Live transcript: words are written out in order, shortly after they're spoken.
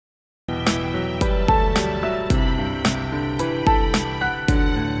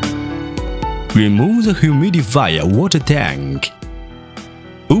Remove the humidifier water tank.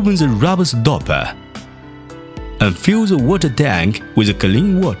 Open the rubber stopper and fill the water tank with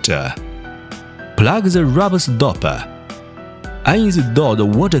clean water. Plug the rubber stopper and install the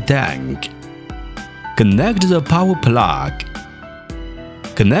water tank. Connect the power plug.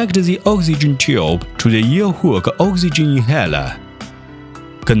 Connect the oxygen tube to the earhook oxygen inhaler.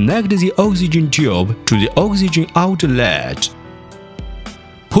 Connect the oxygen tube to the oxygen outlet.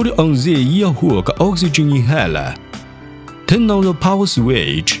 Put on the earhook oxygen inhaler. Turn on the power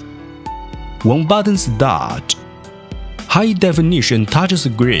switch. One button start. High definition touch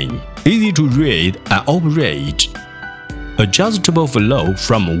screen, easy to read and operate. Adjustable flow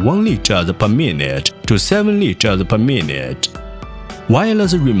from 1 liter per minute to 7 liters per minute.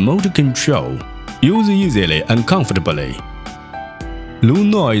 Wireless remote control, use easily and comfortably. Low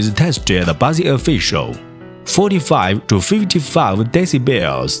noise tested by the official, 45 to 55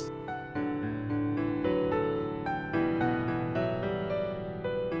 decibels.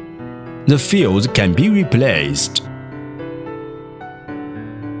 The fuse can be replaced.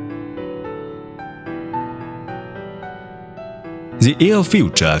 The air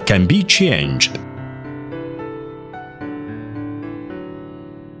filter can be changed.